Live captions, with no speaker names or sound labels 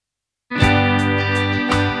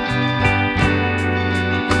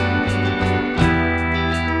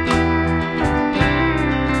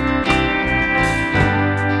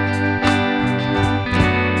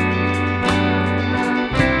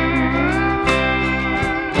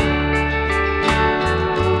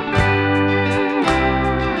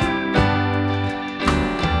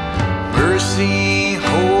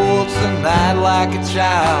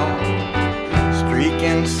child,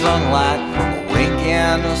 streaking sunlight from a wink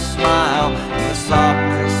and a smile, and the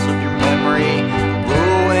softness of your memory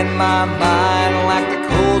blowing my mind like the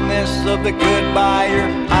coldness of the goodbye you're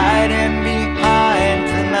hiding behind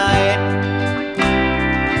tonight.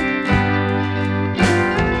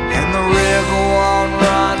 And the river won't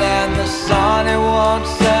run and the sun it won't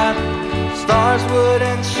set, stars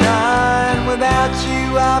wouldn't shine without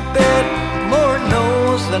you. I bet Lord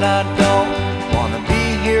knows that I don't wanna be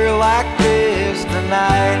here like this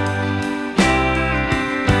tonight,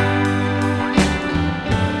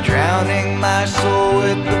 drowning my soul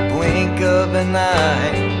with the blink of an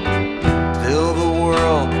eye, till the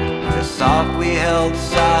world has softly held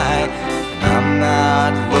sight. I'm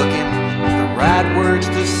not looking for the right words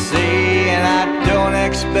to say, and I don't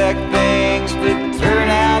expect things to turn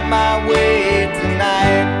out my way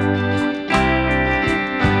tonight.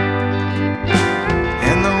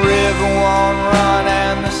 And the river won't run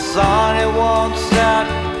and the sun it won't set,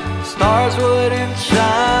 stars wouldn't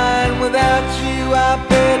shine without you. I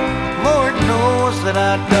bet Lord knows that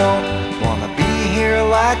I don't wanna be here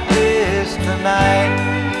like this tonight.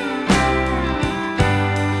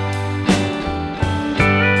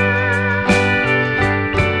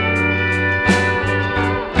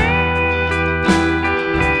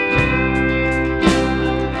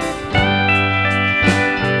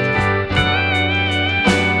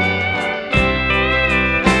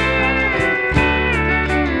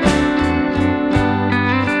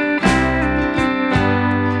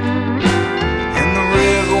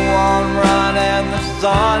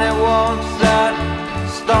 Sun it won't set,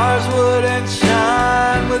 stars wouldn't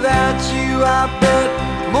shine without you. I bet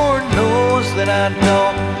Lord knows that I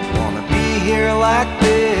don't wanna be here like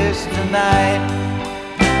this tonight.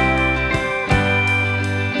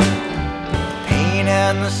 Pain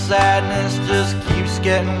and the sadness just keeps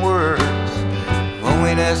getting worse.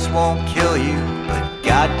 Loneliness won't kill you, but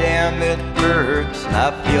goddamn it hurts. And I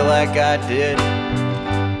feel like I did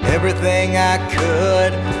everything I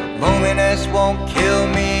could. Loneliness won't kill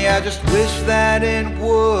me, I just wish that it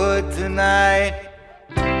would tonight.